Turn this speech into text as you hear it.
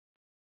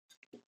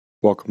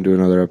Welcome to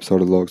another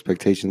episode of the Low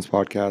Expectations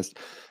Podcast.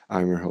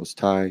 I'm your host,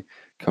 Ty,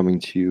 coming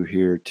to you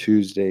here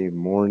Tuesday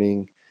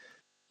morning.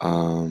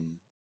 And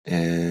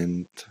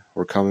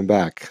we're coming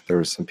back. There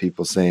were some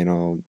people saying,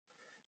 I'm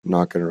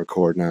not going to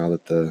record now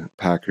that the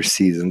Packers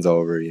season's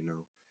over,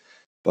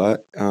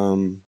 But,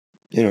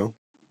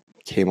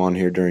 came on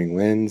here during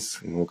wins,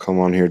 and we'll come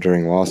on here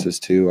during losses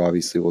too.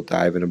 Obviously, we'll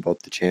dive into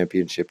both the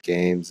championship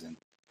games and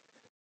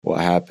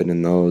what happened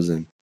in those.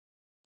 And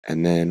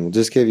then we'll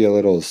just give you a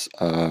little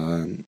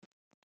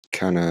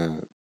kind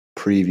of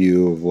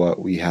preview of what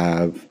we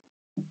have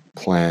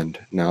planned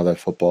now that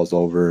football's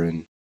over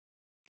and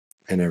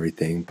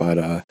everything.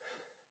 But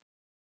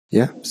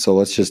so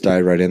let's just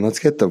dive right in. Let's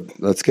get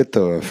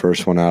the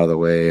first one out of the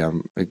way.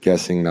 I'm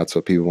guessing that's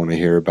what people want to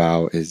hear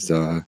about is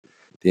the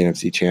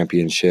NFC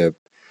Championship.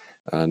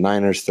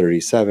 Niners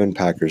 37,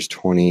 Packers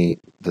 20.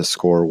 The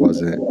score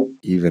wasn't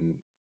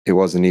even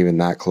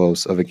that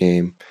close of a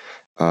game.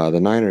 The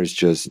Niners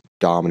just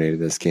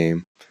dominated this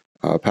game.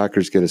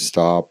 Packers get a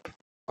stop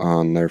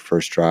on their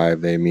first drive.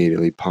 They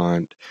immediately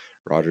punt.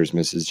 Rodgers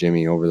misses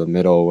Jimmy over the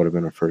middle. Would have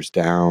been a first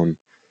down.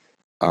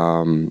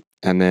 And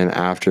then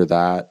after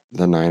that,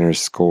 the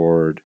Niners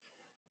scored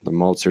the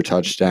Meltzer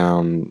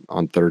touchdown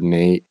on 3rd and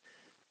 8.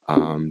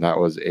 That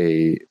was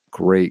a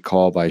great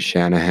call by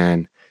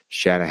Shanahan.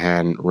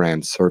 Shanahan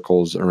ran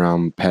circles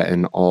around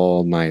Pettine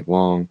all night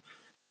long.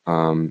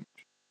 The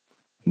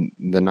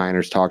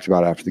Niners talked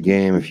about after the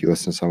game, if you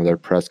listen to some of their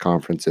press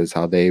conferences,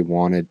 how they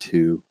wanted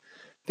to,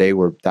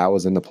 that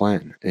was in the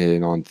plan.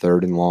 And on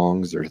 3rd and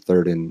longs or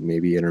 3rd and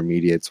maybe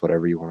intermediates,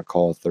 whatever you want to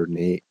call it, 3rd and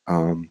 8,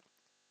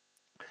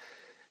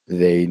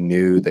 they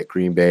knew that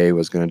Green Bay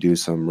was going to do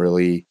some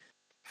really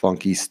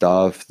funky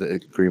stuff.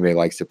 Green Bay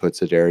likes to put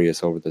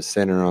Za'Darius over the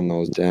center on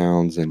those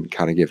downs and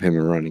kind of give him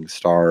a running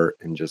start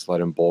and just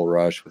let him bull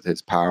rush with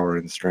his power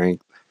and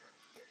strength.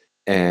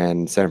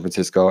 And San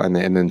Francisco, and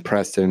then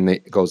Preston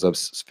goes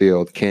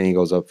upfield. Kenny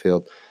goes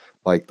upfield.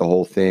 Like the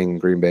whole thing,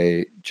 Green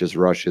Bay just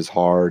rushes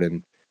hard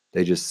and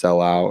they just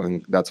sell out,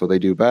 and that's what they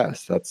do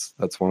best. That's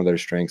one of their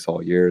strengths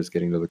all year is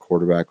getting to the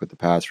quarterback with the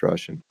pass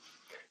rush, and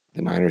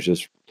the Niners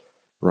just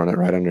run it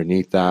right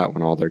underneath that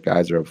when all their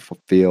guys are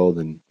upfield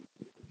and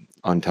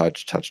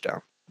untouched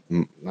touchdown.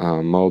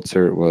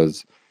 Mozart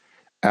was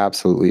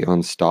absolutely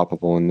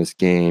unstoppable in this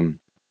game.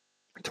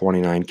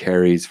 29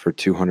 carries for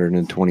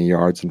 220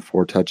 yards and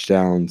 4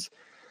 touchdowns.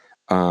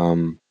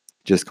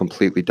 Just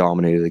completely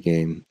dominated the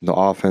game. The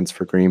offense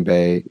for Green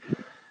Bay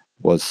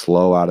was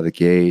slow out of the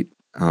gate.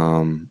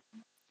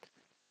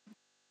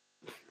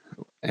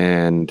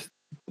 And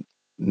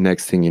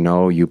next thing you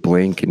know, you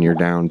blink and you're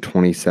down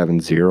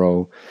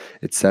 27-0.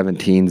 It's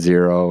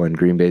 17-0, and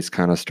Green Bay's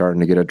kind of starting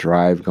to get a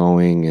drive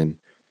going,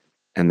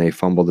 and they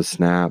fumble the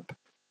snap,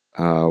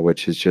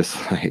 which is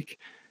just like,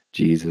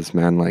 Jesus,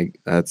 man, like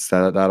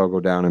that'll go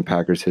down in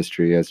Packers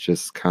history as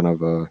just kind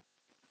of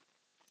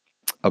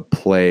a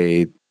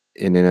play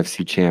in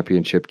NFC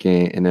Championship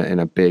game in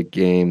a big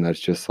game. That's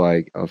just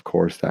like, of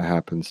course that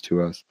happens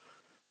to us.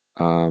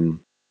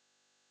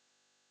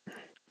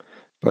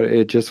 But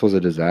it just was a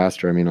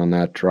disaster. I mean, on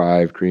that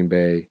drive, Green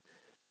Bay,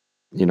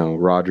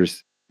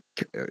 Rodgers,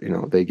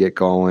 they get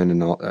going,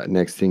 and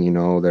next thing you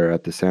know, they're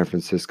at the San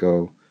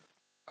Francisco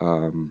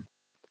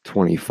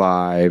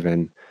 25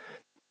 and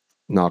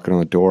knocking on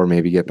the door,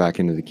 maybe get back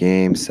into the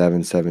game,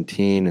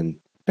 7-17, and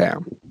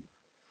bam.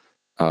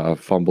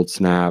 Fumbled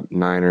snap,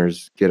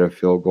 Niners get a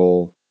field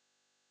goal,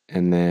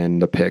 and then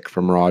the pick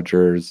from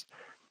Rodgers,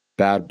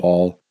 bad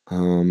ball.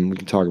 We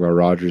can talk about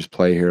Rodgers'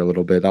 play here a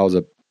little bit. That was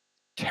a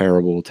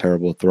terrible,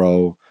 terrible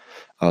throw.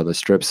 The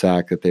strip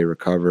sack that they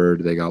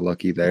recovered, they got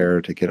lucky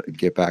there to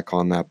get back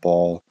on that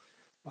ball.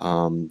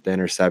 The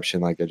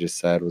interception, like I just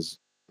said, was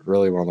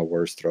really one of the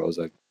worst throws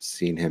I've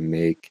seen him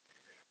make.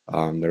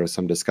 There was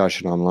some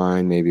discussion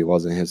online. Maybe it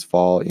wasn't his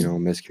fault,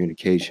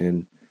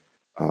 miscommunication,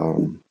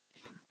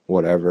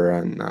 whatever.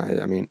 And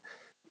I mean,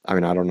 I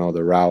don't know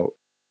the route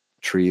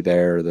tree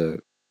there, the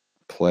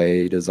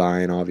play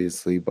design,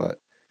 obviously,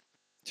 but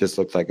just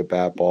looked like a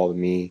bad ball to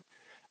me.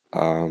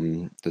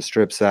 The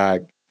strip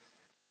sack,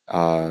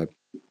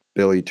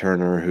 Billy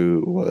Turner,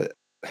 who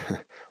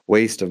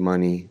waste of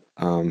money.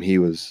 He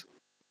was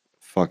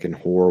fucking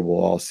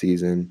horrible all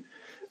season.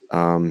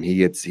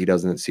 He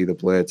doesn't see the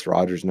blitz.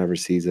 Rodgers never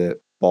sees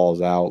it.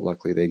 Ball's out.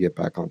 Luckily, they get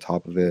back on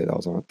top of it. That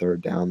was on a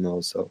 3rd down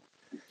though, so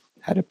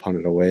had to punt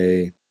it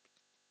away.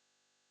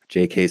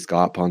 J.K.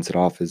 Scott punts it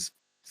off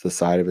the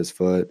side of his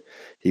foot.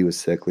 He was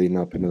sick leading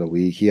up into the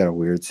week. He had a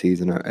weird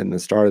season. At the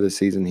start of the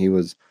season, he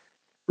was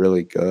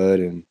really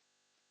good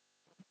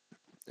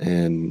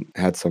and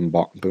had some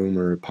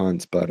boomer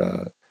punts, but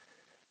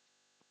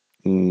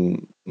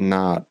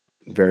not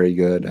very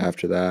good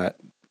after that.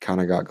 Kind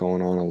of got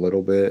going on a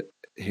little bit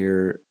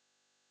here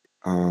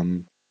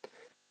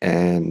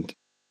and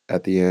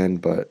at the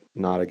end, but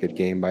not a good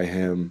game by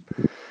him.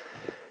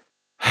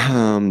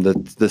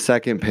 The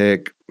second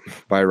pick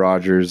by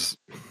Rodgers,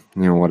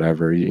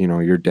 whatever,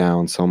 you're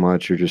down so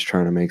much, you're just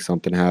trying to make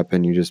something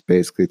happen. You just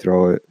basically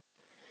throw it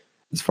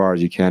as far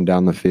as you can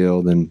down the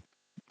field and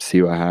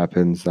see what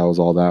happens. That was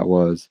all that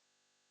was.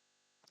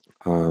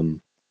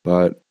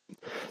 But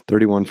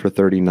 31 for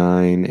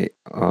 39,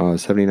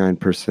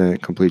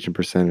 79% completion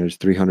percentage,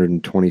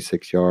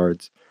 326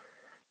 yards.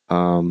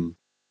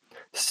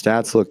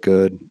 Stats look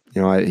good.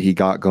 You know, he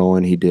got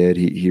going. He did.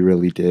 He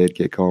really did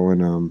get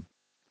going.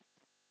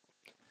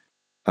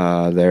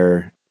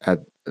 There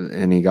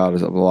and he got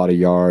a lot of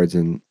yards.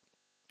 And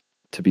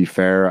to be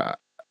fair,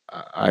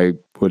 I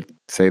would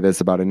say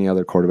this about any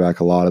other quarterback.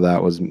 A lot of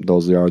that was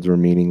those yards were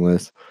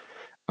meaningless.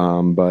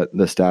 But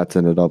the stats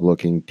ended up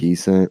looking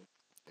decent.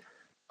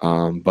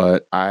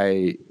 But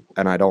I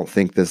don't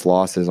think this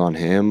loss is on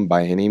him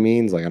by any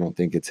means. Like, I don't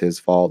think it's his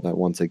fault that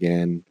once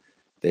again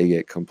they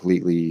get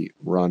completely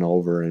run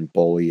over and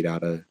bullied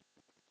out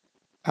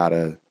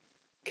of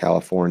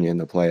California in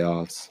the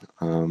playoffs.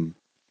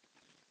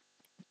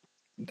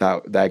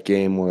 That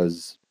game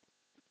was,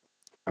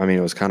 I mean,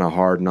 it was kind of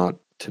hard not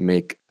to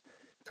make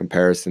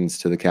comparisons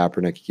to the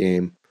Kaepernick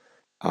game,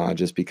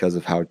 just because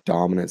of how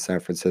dominant San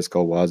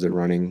Francisco was at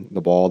running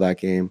the ball that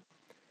game.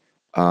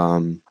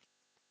 But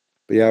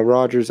yeah,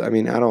 Rodgers, I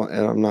mean,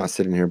 I'm not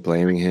sitting here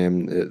blaming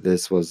him.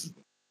 This was,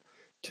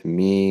 to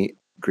me,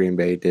 Green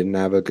Bay didn't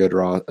have a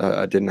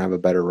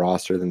better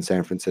roster than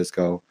San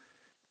Francisco.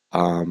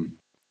 And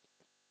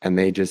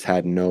they just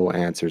had no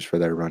answers for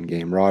their run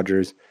game.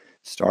 Rodgers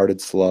started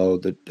slow,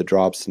 the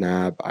drop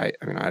snap. I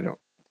don't,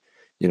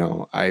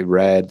 I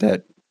read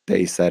that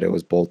they said it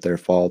was both their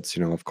faults,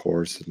 of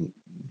course, and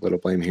little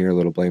blame here,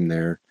 little blame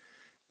there.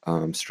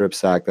 Strip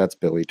sack, that's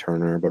Billy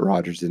Turner, but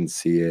Rodgers didn't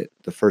see it.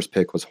 The first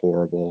pick was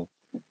horrible.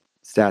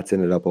 Stats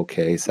ended up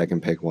okay.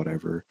 Second pick,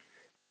 whatever.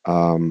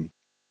 So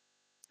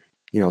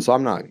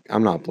I'm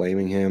not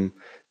blaming him.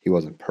 He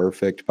wasn't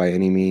perfect by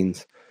any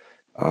means.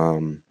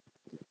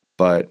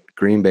 But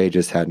Green Bay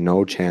just had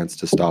no chance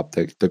to stop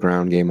the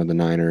ground game of the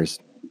Niners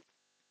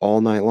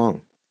all night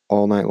long.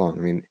 All night long.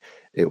 I mean,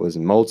 it was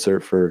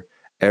Mozart for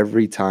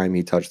every time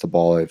he touched the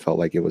ball. It felt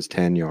like it was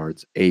 10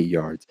 yards, 8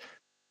 yards,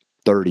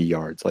 30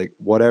 yards, like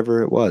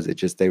whatever it was. It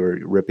just, they were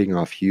ripping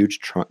off huge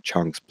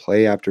chunks,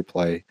 play after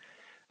play.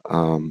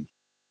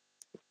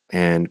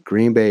 And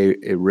Green Bay,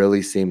 it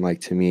really seemed like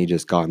to me,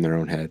 just got in their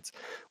own heads.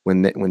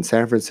 When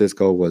San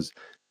Francisco was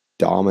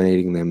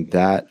dominating them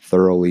that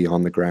thoroughly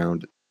on the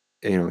ground,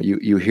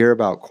 you hear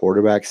about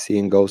quarterbacks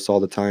seeing ghosts all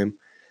the time.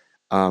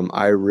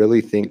 I really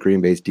think Green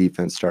Bay's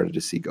defense started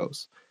to see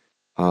ghosts.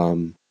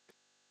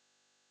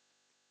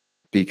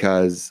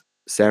 Because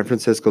San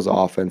Francisco's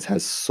offense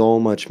has so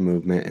much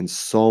movement and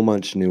so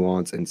much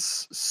nuance and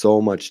so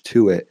much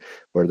to it,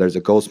 where there's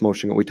a ghost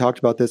motion. We talked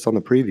about this on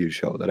the preview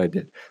show that I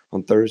did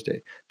on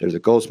Thursday. There's a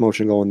ghost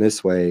motion going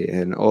this way,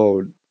 and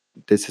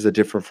this is a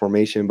different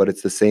formation, but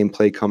it's the same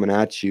play coming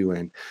at you.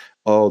 And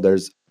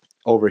there's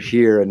over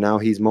here, and now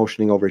he's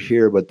motioning over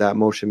here, but that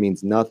motion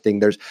means nothing.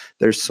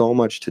 There's so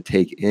much to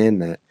take in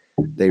that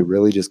they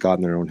really just got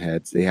in their own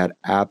heads. They had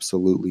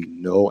absolutely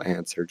no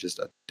answer, just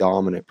a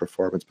dominant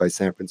performance by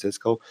San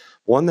Francisco.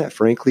 One that,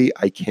 frankly,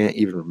 I can't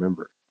even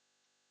remember.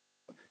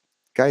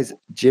 Guys,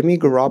 Jimmy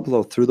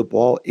Garoppolo threw the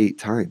ball 8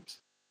 times.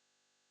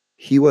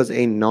 He was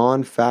a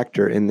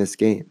non-factor in this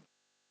game.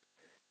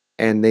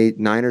 And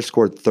Niners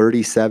scored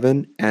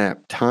 37, and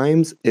at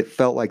times it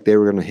felt like they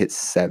were going to hit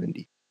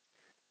 70.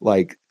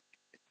 Like,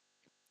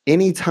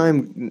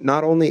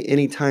 not only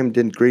anytime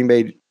did Green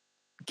Bay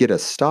get a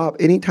stop,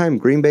 anytime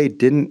Green Bay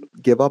didn't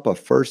give up a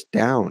first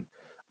down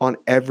on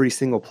every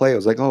single play, it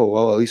was like, oh,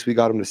 well, at least we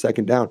got him to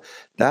second down.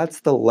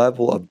 That's the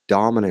level of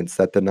dominance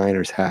that the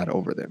Niners had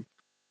over them.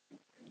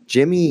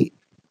 Jimmy,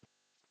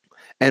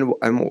 and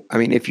I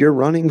mean, if you're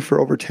running for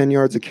over 10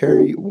 yards a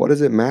carry, what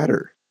does it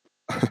matter?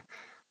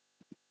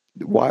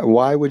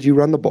 Why would you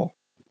run the ball?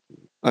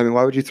 I mean,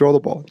 why would you throw the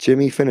ball?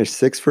 Jimmy finished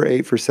 6 for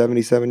 8 for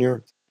 77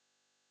 yards.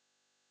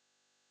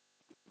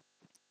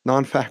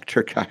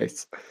 Non-factor,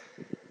 guys.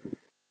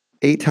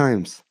 8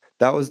 times.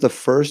 That was the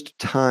first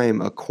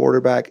time a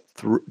quarterback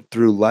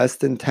threw less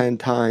than 10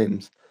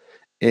 times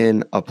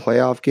in a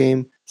playoff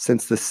game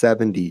since the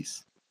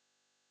 70s.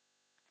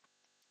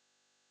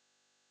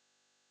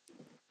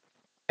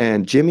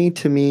 And Jimmy,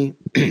 to me,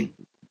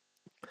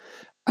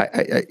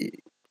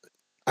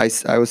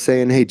 I was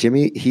saying, hey,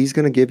 Jimmy, he's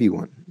going to give you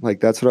one. Like,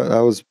 that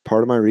was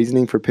part of my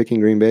reasoning for picking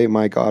Green Bay.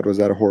 My God, was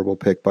that a horrible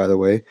pick, by the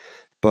way.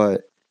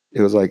 But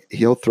it was like,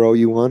 he'll throw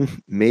you one,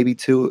 maybe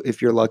 2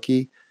 if you're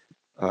lucky.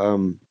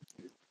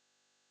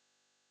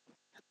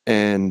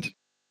 And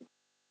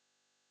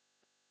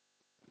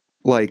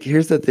like,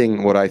 here's the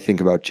thing, what I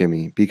think about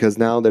Jimmy, because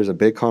now there's a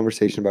big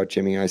conversation about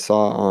Jimmy. I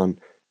saw on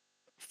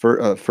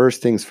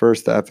First Things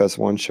First, the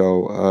FS1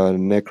 show,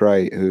 Nick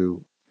Wright,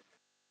 who,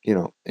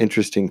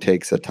 interesting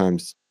takes at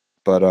times,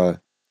 but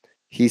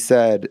he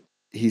said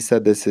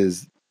this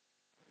is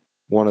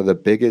one of the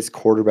biggest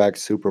quarterback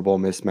Super Bowl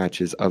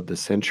mismatches of the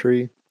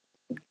century.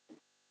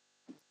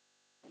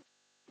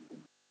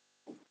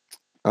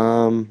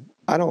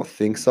 I don't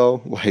think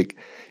so. Like,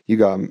 you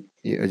got,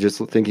 just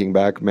thinking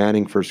back,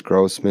 Manning versus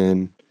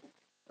Grossman.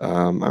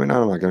 I mean, I'm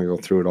not going to go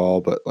through it all,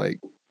 but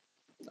like,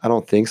 I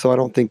don't think so. I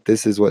don't think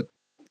this is what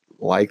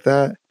like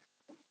that.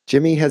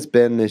 Jimmy has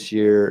been this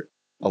year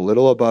a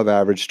little above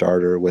average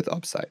starter with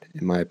upside,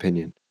 in my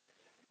opinion.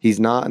 He's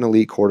not an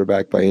elite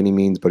quarterback by any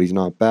means, but he's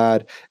not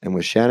bad. And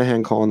with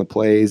Shanahan calling the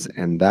plays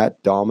and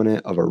that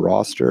dominant of a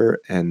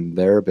roster and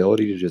their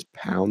ability to just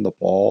pound the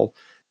ball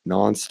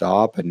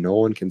nonstop and no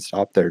one can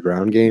stop their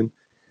ground game,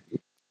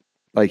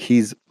 like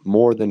he's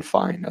more than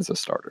fine as a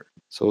starter.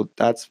 So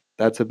that's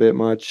a bit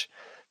much,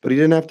 but he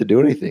didn't have to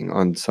do anything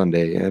on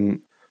Sunday. And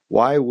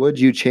why would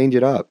you change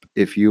it up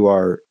if you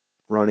are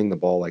running the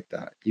ball like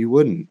that? You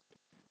wouldn't.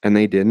 And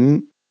they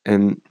didn't,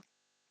 and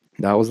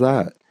that was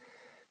that.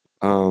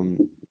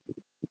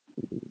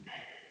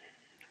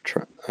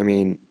 I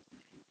mean,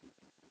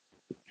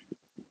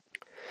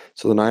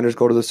 so the Niners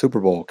go to the Super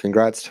Bowl.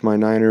 Congrats to my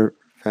Niner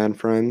fan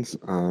friends.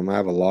 I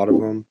have a lot of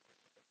them.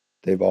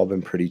 They've all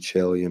been pretty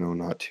chill,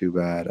 not too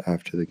bad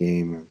after the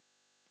game.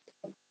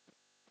 I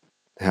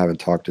haven't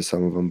talked to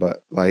some of them,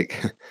 but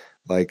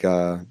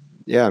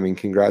yeah, I mean,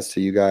 congrats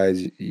to you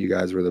guys. You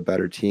guys were the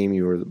better team.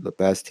 You were the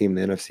best team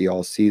in the NFC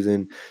all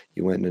season.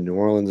 You went into New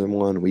Orleans and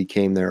won. We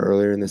came there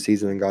earlier in the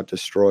season and got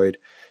destroyed.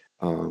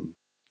 You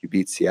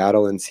beat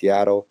Seattle in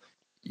Seattle.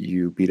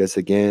 You beat us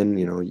again.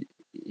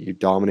 You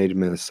dominated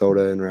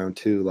Minnesota in round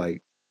 2.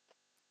 Like,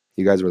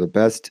 you guys were the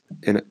best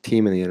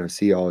team in the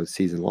NFC all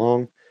season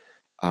long.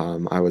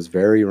 I was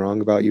very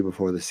wrong about you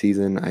before the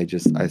season. I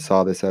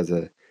saw this as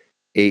a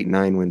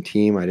 8-9 win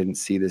team. I didn't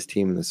see this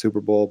team in the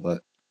Super Bowl,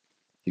 but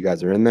you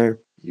guys are in there.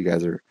 You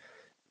guys are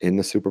in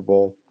the Super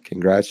Bowl.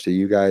 Congrats to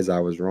you guys. I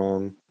was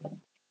wrong.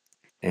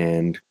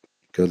 And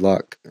good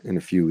luck in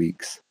a few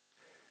weeks.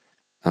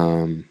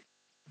 Or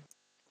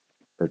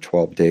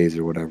 12 days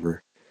or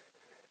whatever.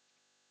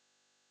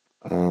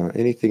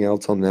 Anything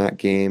else on that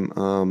game?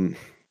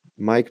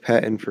 Mike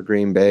Pettin for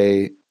Green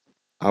Bay,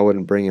 I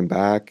wouldn't bring him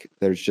back.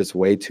 There's just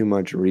way too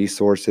much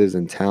resources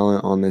and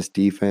talent on this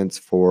defense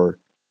for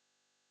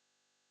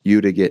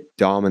you to get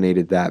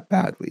dominated that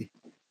badly.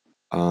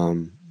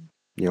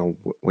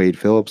 Wade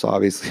Phillips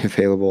obviously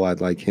available.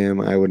 I'd like him.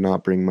 I would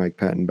not bring Mike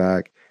Pettin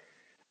back.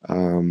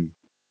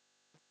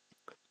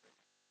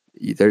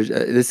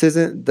 This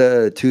isn't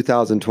the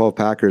 2012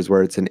 Packers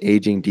where it's an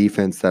aging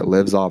defense that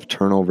lives off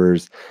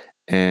turnovers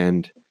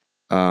and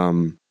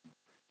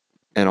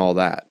all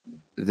that.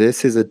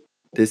 This is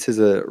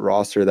a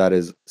roster that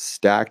is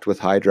stacked with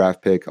high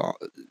draft picks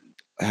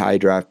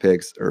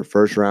or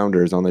first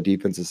rounders on the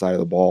defensive side of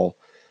the ball.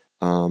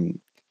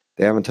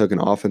 They haven't took an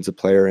offensive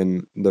player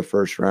in the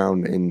first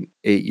round in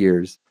 8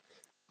 years.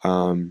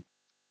 And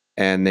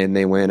then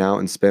they went out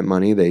and spent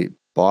money. They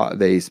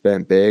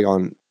spent big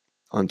on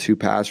 2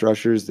 pass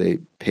rushers. They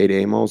paid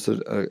Amos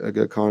a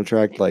good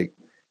contract. Like,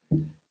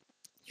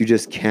 you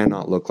just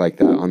cannot look like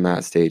that on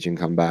that stage and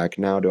come back.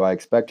 Now, do I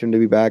expect him to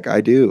be back?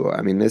 I do.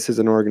 I mean, this is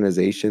an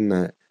organization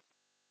that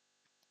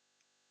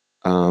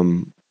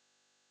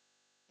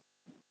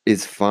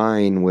is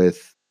fine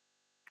with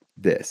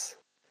this.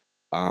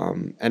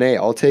 And hey,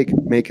 I'll take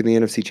making the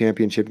NFC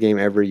Championship game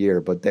every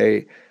year, but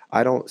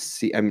I don't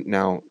see.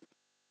 Now,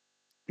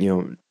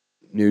 new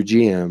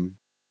GM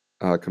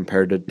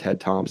compared to Ted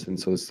Thompson,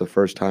 so it's the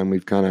first time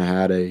we've kind of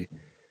had a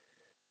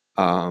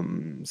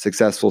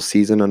successful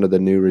season under the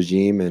new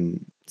regime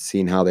and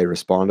seen how they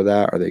respond to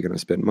that. Are they going to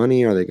spend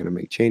money? Are they going to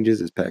make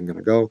changes? Is Pettin going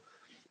to go?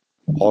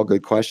 All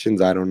good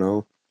questions. I don't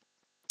know.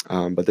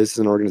 But this is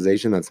an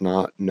organization that's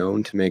not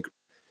known to make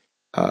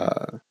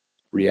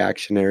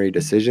reactionary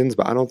decisions,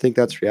 but I don't think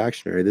that's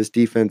reactionary. This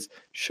defense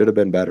should have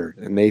been better,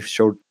 and they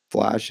showed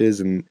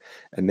flashes, and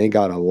they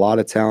got a lot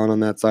of talent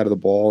on that side of the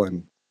ball,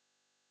 and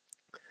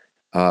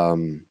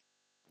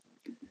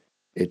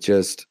it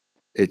just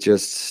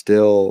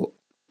still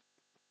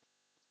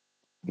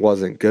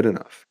wasn't good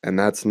enough, and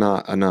that's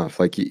not enough.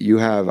 Like, you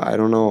have, I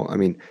don't know. I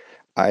mean,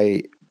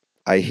 I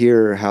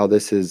hear how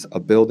this is a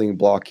building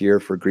block year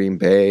for Green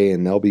Bay,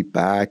 and they'll be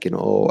back, and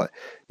all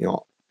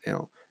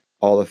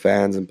the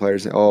fans and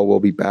players say, "Oh,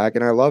 we'll be back,"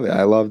 and I love it.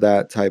 I love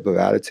that type of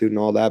attitude and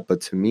all that. But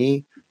to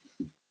me,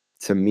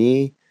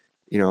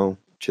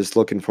 just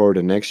looking forward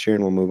to next year,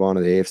 and we'll move on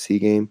to the AFC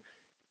game.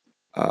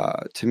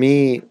 To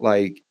me,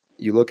 like,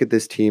 you look at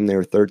this team, they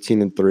were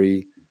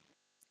 13-3.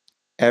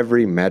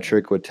 Every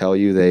metric would tell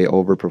you they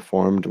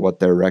overperformed what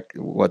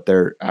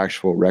their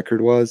actual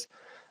record was.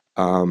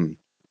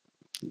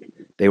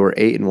 They were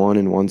 8-1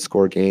 in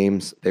one-score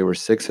games. They were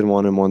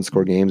 6-1 in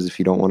one-score games. If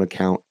you don't want to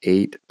count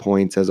 8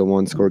 points as a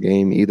one-score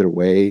game, either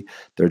way,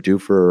 they're due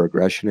for a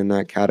regression in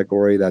that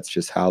category. That's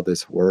just how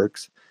this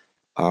works.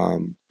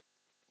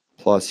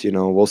 Plus,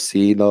 we'll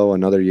see though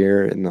another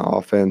year in the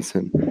offense,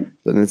 and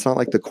it's not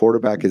like the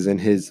quarterback is in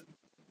his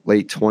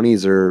late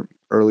 20s or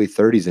early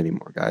 30s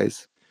anymore,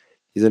 guys.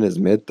 He's in his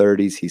mid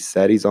 30s. He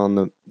said he's on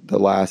the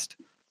last,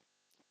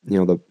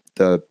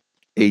 the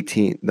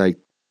 18, like,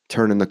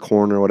 turning the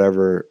corner,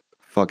 whatever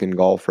fucking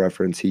golf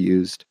reference he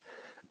used.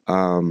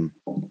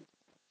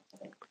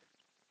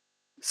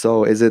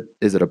 So is it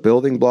a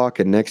building block,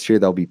 and next year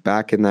they'll be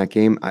back in that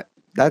game?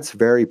 That's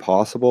very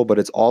possible, but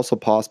it's also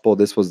possible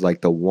this was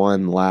like the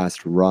one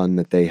last run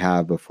that they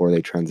have before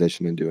they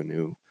transition into a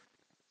new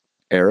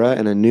era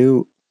and a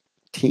new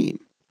team.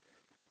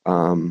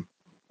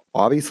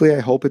 Obviously, I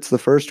hope it's the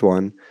first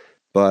one,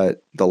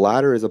 but the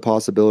latter is a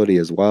possibility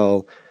as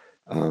well.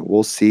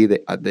 We'll see.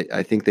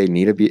 I think they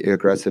need to be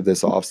aggressive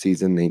this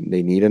offseason.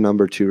 They need a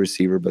number 2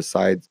 receiver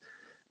aside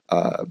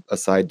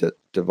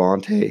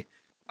Devontae.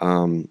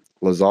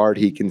 Lazard,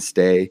 he can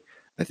stay.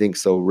 I think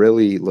so.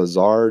 Really,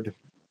 Lazard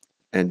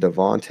and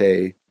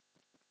Devontae,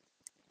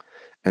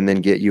 and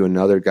then get you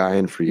another guy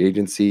in free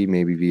agency,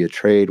 maybe via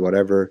trade,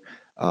 whatever.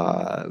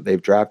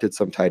 They've drafted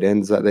some tight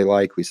ends that they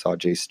like. We saw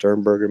Jay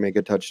Sternberger make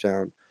a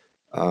touchdown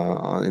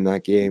in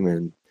that game,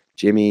 and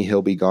Jimmy,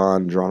 he'll be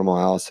gone. Geronimo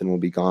Allison will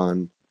be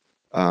gone.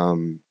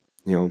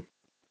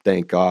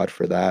 Thank God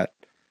for that.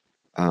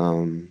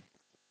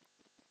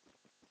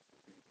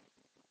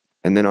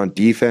 And then on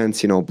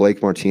defense,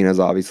 Blake Martinez,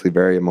 obviously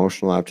very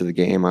emotional after the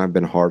game. I've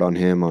been hard on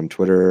him on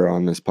Twitter,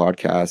 on this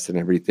podcast and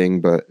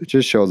everything, but it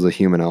just shows the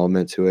human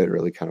element to it. It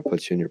really kind of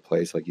puts you in your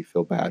place. Like, you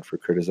feel bad for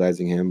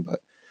criticizing him,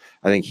 but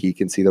I think he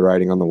can see the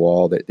writing on the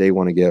wall that they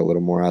want to get a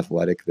little more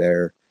athletic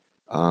there.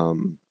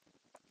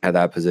 At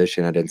that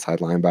position at inside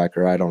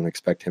linebacker, I don't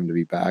expect him to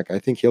be back. I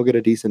think he'll get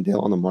a decent deal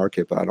on the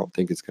market, but I don't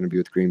think it's going to be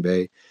with Green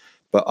Bay.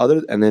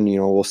 And then,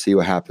 we'll see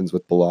what happens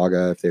with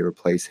Bulaga, if they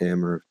replace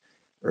him or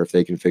if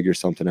they can figure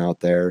something out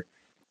there.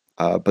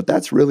 But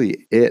that's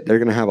really it. They're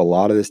going to have a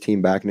lot of this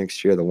team back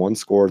next year. The one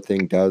score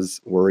thing does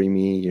worry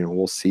me.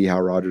 We'll see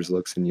how Rodgers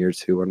looks in year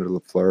 2 under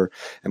LaFleur,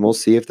 and we'll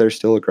see if they're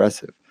still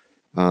aggressive.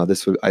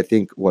 I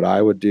think what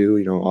I would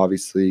do,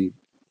 obviously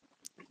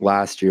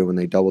last year when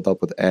they doubled up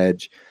with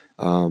Edge,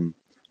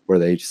 where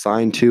they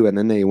signed 2 and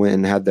then they went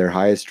and had their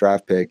highest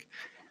draft pick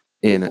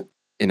in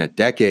a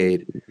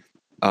decade,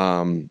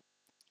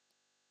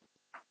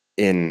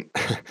 in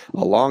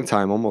a long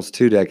time, almost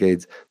 2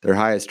 decades, their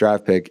highest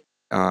draft pick,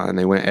 and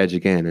they went Edge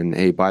again. And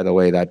hey, by the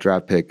way, that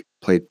draft pick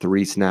played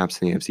 3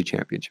 snaps in the NFC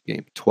Championship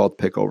game, 12th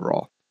pick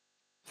overall.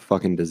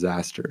 Fucking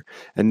disaster.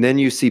 And then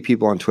you see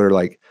people on Twitter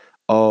like,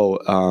 well,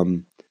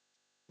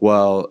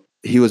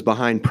 he was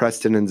behind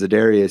Preston and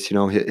Za'Darius.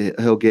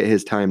 He'll get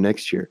his time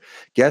next year.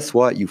 Guess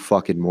what, you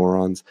fucking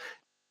morons?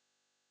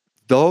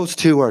 Those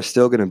 2 are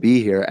still going to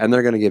be here, and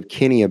they're going to give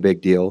Kenny a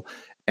big deal,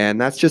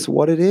 and that's just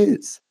what it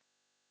is.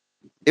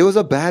 It was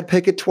a bad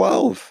pick at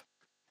 12.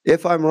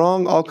 If I'm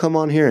wrong, I'll come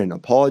on here and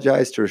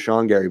apologize to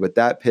Rashawn Gary, but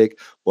that pick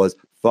was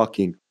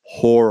fucking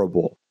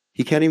horrible.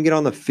 He can't even get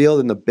on the field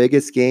in the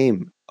biggest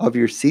game of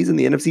your season,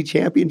 the NFC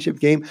Championship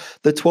game.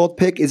 The 12th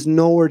pick is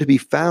nowhere to be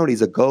found.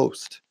 He's a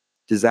ghost.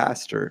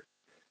 Disaster.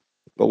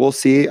 But we'll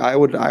see. I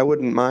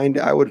wouldn't mind.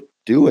 I would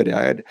do it.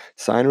 I'd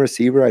sign a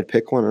receiver. I'd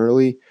pick one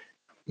early.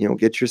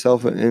 Get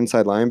yourself an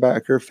inside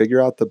linebacker,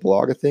 figure out the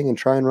Bulaga thing, and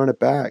try and run it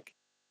back.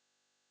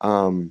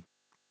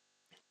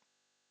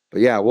 But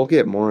yeah, we'll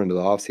get more into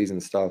the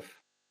offseason stuff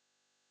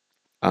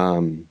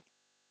in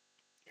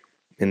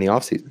the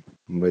offseason,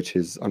 which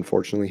is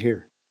unfortunately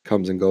here.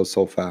 Comes and goes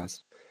so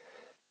fast.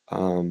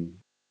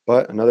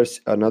 But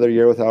another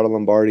year without a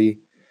Lombardi.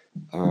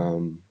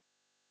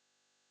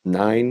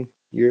 9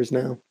 years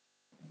now.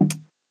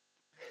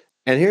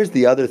 And here's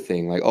the other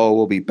thing,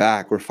 we'll be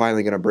back. We're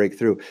finally going to break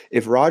through.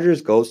 If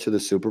Rodgers goes to the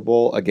Super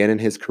Bowl again in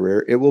his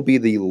career, it will be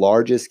the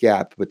largest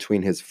gap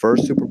between his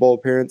first Super Bowl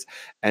appearance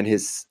and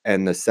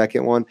the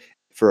second one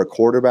for a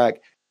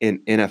quarterback in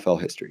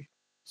NFL history.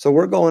 So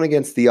we're going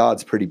against the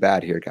odds pretty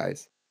bad here,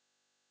 guys.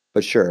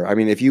 But sure, I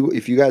mean, if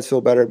you guys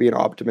feel better being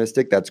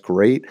optimistic, that's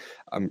great.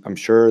 I'm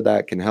sure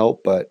that can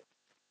help, but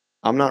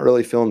I'm not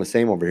really feeling the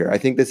same over here. I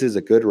think this is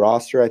a good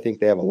roster. I think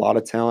they have a lot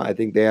of talent. I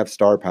think they have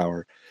star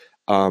power.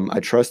 I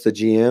trust the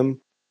GM.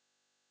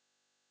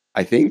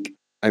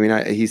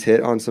 He's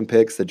hit on some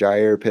picks. The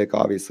Jair pick,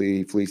 obviously,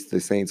 he fleeced the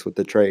Saints with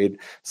the trade,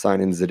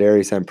 signing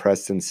Za'Darius and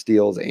Preston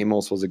Steele.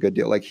 Amos was a good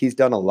deal. He's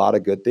done a lot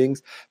of good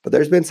things, but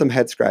there's been some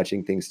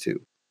head-scratching things too.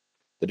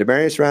 The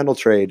Demarius Randall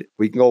trade,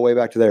 we can go way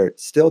back to there,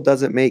 still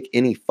doesn't make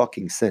any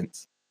fucking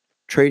sense.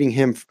 Trading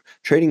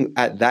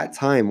at that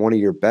time one of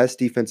your best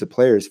defensive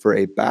players for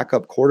a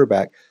backup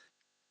quarterback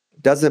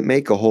doesn't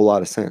make a whole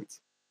lot of sense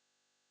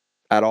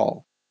at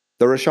all.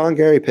 The Rashawn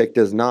Gary pick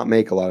does not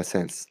make a lot of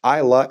sense. I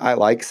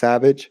like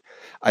Savage.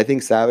 I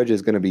think Savage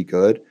is going to be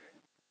good.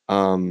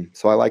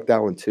 So I like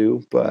that one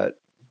too, but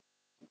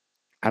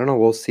I don't know.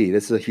 We'll see.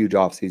 This is a huge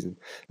offseason.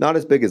 Not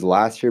as big as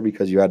last year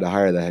because you had to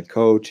hire the head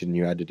coach and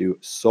you had to do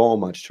so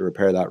much to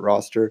repair that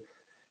roster.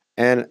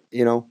 And,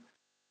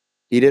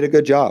 he did a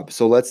good job.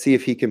 So let's see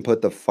if he can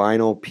put the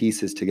final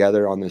pieces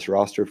together on this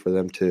roster for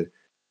them to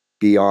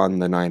be on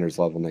the Niners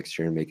level next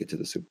year and make it to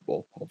the Super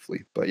Bowl,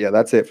 hopefully. But yeah,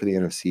 that's it for the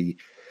NFC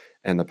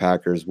and the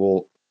Packers.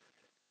 We'll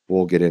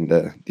get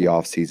into the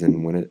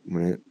offseason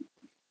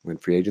when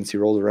free agency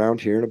rolls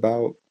around here in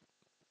about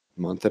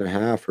a month and a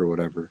half or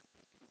whatever.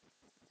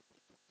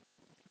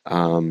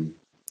 2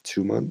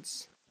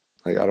 months.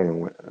 I don't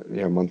know.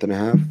 A month and a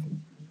half.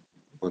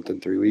 Month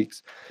and 3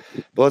 weeks.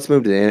 But let's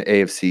move to the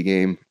AFC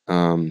game.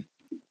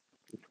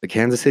 The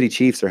Kansas City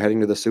Chiefs are heading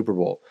to the Super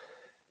Bowl.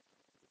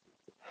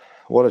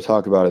 What to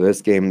talk about in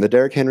this game? The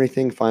Derrick Henry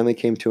thing finally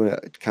came to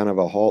a kind of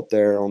a halt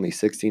there. Only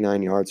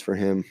 69 yards for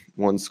him,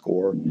 1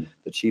 score.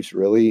 The Chiefs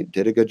really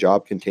did a good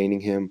job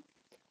containing him.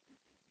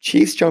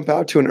 Chiefs jump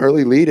out to an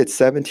early lead at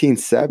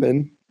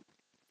 17-7.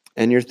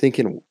 And you're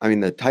thinking, I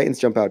mean, the Titans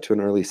jump out to an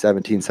early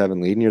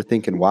 17-7 lead, and you're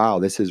thinking, wow,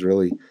 this is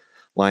really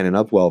lining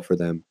up well for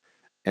them.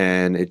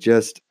 And it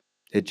just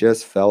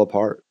fell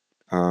apart.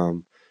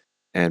 And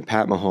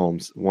Pat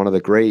Mahomes, one of the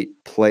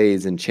great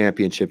plays in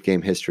championship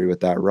game history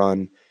with that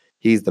run.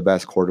 He's the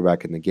best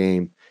quarterback in the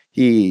game.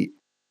 He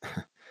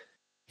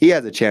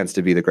has a chance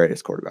to be the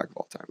greatest quarterback of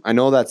all time. I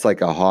know that's like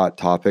a hot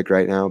topic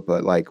right now,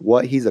 but like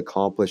what he's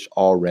accomplished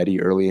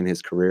already early in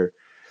his career.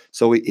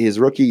 So his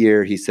rookie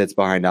year, he sits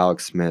behind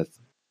Alex Smith.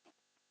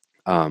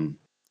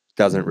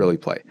 Doesn't really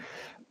play.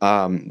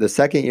 The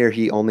second year,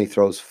 he only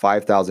throws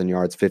 5,000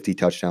 yards, 50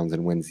 touchdowns,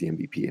 and wins the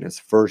MVP in his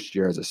first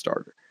year as a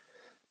starter.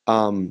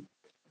 And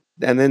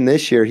then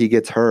this year, he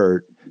gets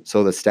hurt,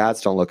 so the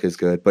stats don't look as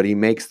good, but he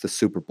makes the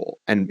Super Bowl.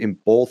 And in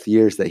both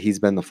years that he's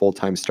been the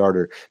full-time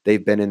starter,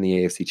 they've been in the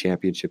AFC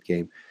Championship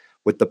game.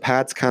 With the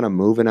Pats kind of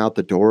moving out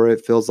the door,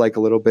 it feels like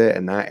a little bit,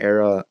 and that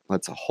era,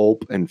 let's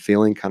hope and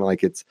feeling kind of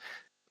like it's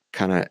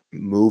kind of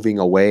moving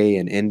away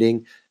and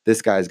ending.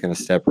 This guy's going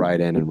to step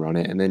right in and run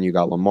it. And then you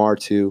got Lamar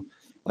too.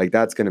 Like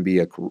that's going to be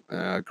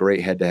a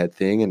great head-to-head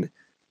thing. And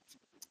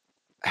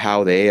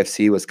how the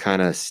AFC was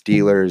kind of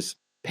Steelers,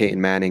 Peyton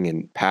Manning,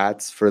 and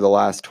Pats for the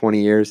last 20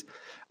 years,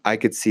 I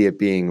could see it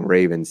being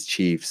Ravens,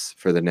 Chiefs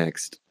for the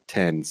next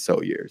 10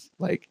 so years.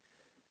 Like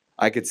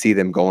I could see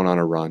them going on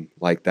a run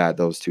like that,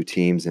 those two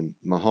teams. And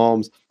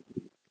Mahomes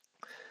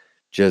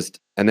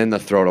and then the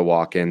throw to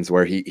Watkins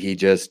where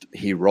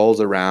he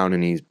rolls around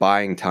and he's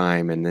buying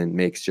time and then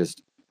makes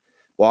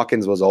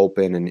Watkins was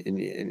open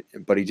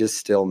but he just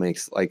still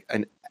makes like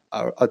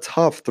a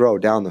tough throw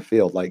down the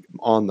field, like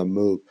on the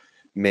move,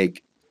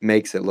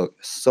 makes it look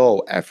so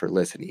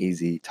effortless and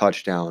easy.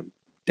 Touchdown,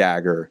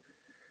 dagger.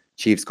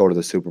 Chiefs go to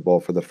the Super Bowl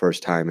for the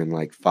first time in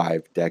like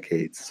 5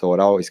 decades. So it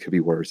always could be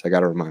worse. I got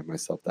to remind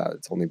myself that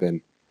it's only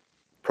been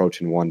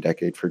approaching 1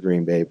 decade for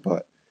Green Bay,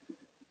 but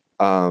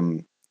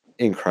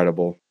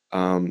incredible.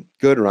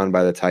 Good run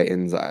by the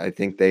Titans. I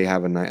think they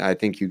have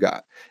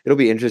it'll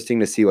be interesting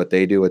to see what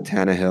they do with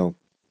Tannehill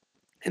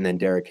and then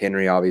Derrick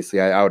Henry. Obviously,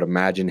 I would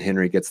imagine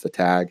Henry gets the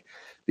tag.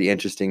 Be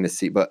interesting to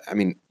see. But I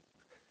mean,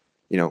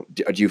 do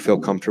you feel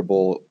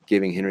comfortable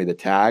giving Henry the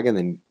tag? And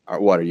then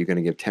are you going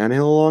to give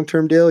Tannehill a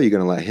long-term deal? Are you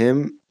going to let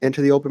him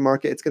into the open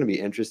market? It's going to be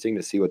interesting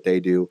to see what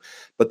they do.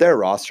 But their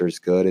roster is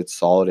good. It's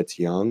solid. It's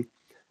young.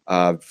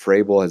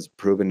 Vrabel has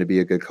proven to be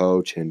a good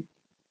coach. And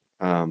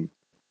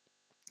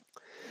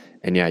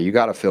yeah, you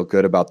got to feel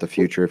good about the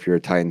future if you're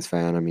a Titans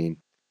fan. I mean,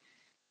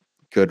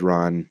 good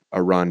run,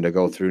 a run to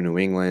go through New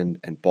England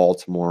and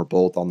Baltimore,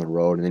 both on the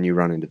road. And then you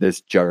run into this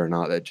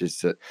juggernaut that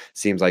just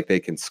seems like they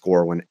can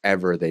score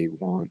whenever they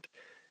want.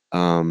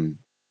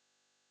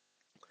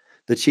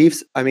 The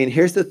Chiefs, I mean,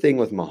 here's the thing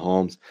with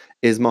Mahomes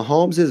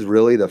is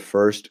really the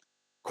first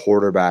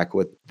quarterback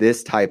with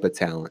this type of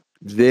talent.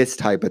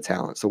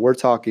 So we're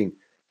talking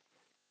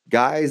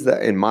guys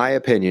that, in my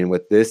opinion,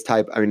 with this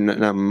type, I mean,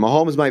 now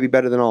Mahomes might be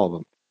better than all of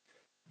them.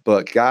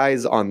 But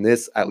guys on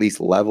this at least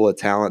level of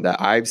talent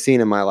that I've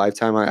seen in my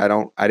lifetime,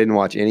 I didn't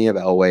watch any of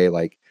Elway.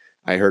 Like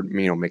I heard,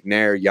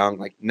 McNair, Young,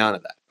 like none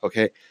of that.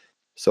 Okay.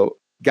 So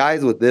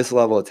guys with this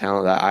level of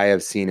talent that I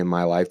have seen in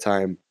my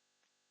lifetime,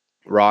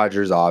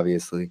 Rodgers,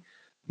 obviously,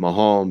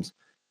 Mahomes,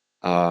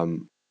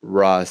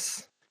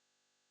 Russ,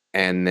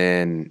 and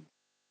then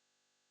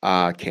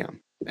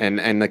Cam.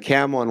 And the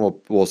Cam one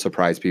will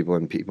surprise people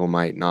and people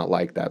might not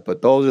like that.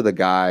 But those are the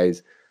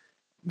guys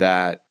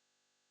that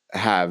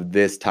have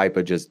this type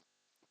of just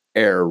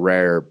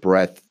rare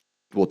breath,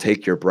 will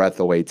take your breath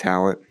away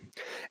talent.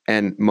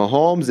 And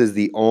Mahomes is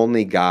the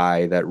only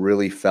guy that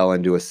really fell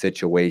into a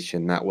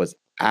situation that was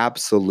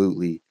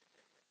absolutely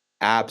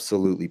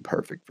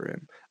perfect for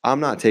him. I'm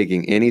not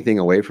taking anything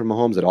away from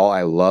Mahomes at all.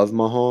 I love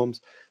Mahomes,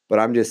 but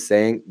I'm just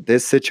saying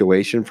this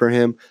situation for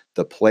him,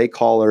 the play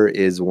caller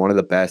is one of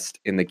the best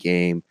in the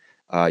game.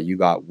 You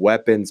got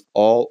weapons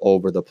all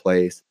over the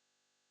place.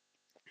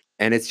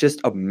 And it's just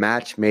a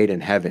match made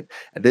in heaven.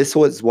 This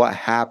was what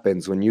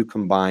happens when you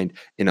combined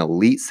an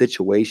elite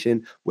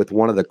situation with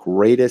one of the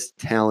greatest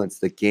talents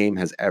the game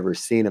has ever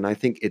seen. And I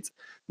think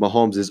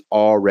Mahomes is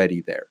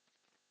already there.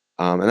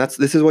 And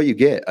this is what you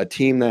get. A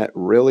team that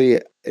really,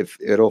 if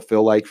it'll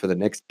feel like for the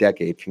next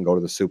decade, can go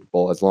to the Super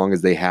Bowl as long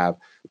as they have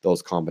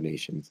those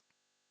combinations.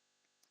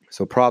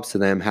 So props to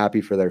them. Happy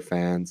for their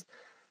fans.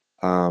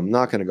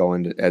 Not going to go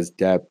into as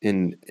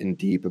in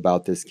deep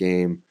about this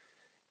game.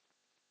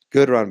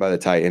 Good run by the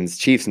Titans.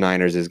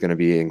 Chiefs-Niners is going to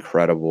be an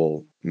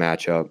incredible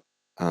matchup.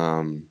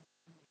 And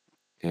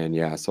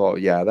that's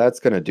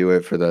going to do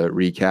it for the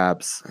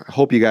recaps.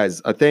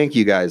 Thank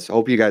you guys.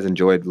 Hope you guys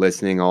enjoyed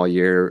listening all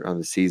year on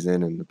the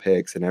season and the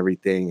picks and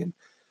everything.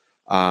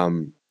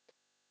 And,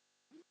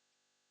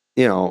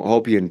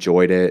 hope you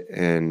enjoyed it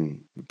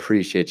and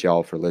appreciate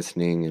y'all for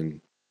listening.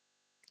 And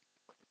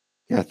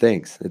yeah,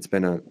 thanks. It's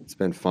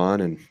been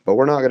fun, but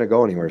we're not going to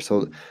go anywhere.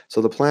 So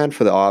the plan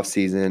for the off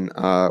season,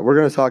 we're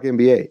going to talk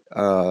NBA.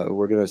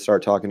 We're going to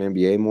start talking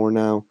NBA more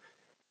now.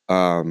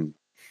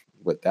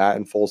 With that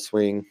in full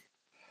swing.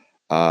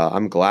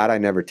 I'm glad I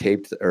never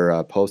taped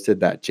or posted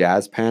that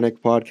Jazz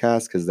Panic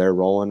podcast because they're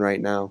rolling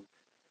right now.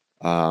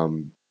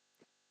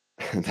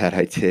 That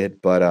I did,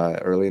 but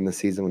early in the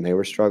season when they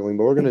were struggling.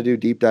 But we're going to do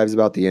deep dives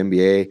about the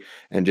NBA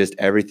and just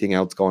everything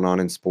else going on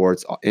in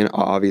sports. In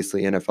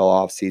obviously NFL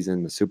off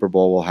season, the Super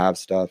Bowl will have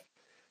stuff.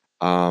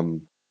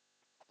 And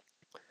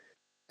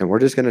we're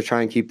just going to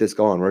try and keep this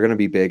going. We're going to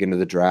be big into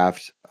the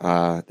draft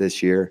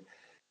this year.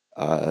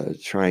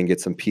 Try and get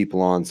some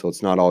people on so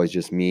it's not always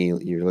just me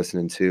you're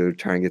listening to.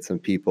 Try and get some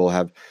people,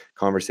 have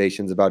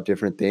conversations about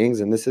different things,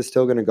 and this is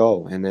still going to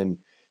go. And then,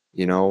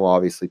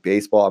 obviously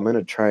baseball, I'm going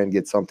to try and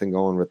get something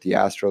going with the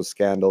Astros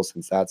scandal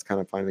since that's kind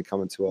of finally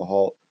coming to a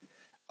halt.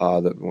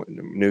 The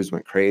news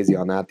went crazy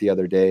on that the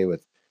other day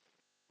with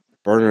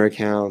burner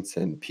accounts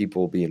and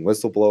people being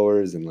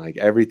whistleblowers and like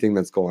everything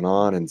that's going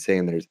on and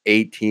saying there's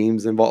 8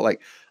 teams involved,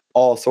 like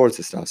all sorts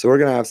of stuff. So we're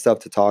going to have stuff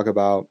to talk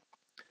about.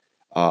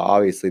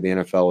 Obviously, the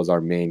NFL was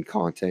our main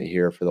content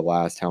here for the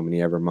last how many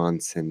ever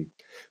months, and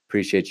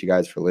appreciate you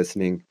guys for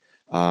listening.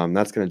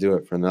 That's going to do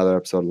it for another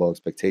episode of Low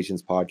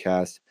Expectations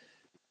podcast.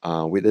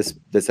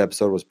 This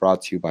episode was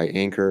brought to you by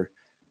Anchor.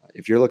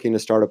 If you're looking to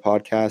start a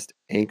podcast,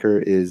 Anchor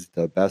is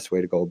the best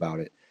way to go about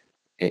it.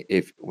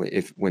 If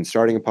when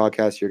starting a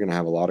podcast, you're going to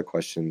have a lot of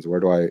questions. Where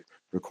do I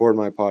record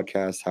my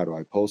podcast? How do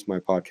I post my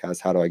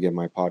podcast? How do I get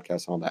my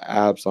podcast on the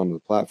apps, on the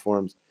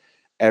platforms?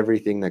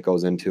 Everything that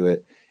goes into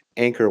it.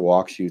 Anchor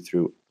walks you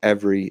through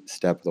every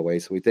step of the way.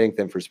 So we thank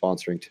them for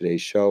sponsoring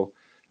today's show.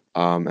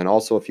 And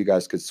also, if you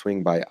guys could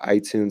swing by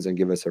iTunes and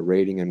give us a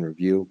rating and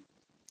review,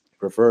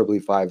 preferably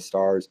 5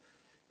 stars,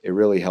 it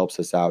really helps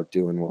us out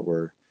doing what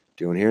we're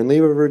doing here. And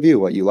leave a review,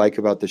 what you like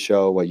about the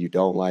show, what you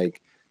don't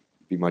like.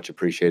 It'd be much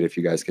appreciated if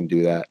you guys can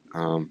do that.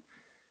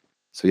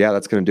 So yeah,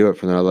 that's going to do it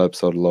for another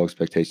episode of Low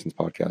Expectations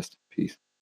podcast. Peace.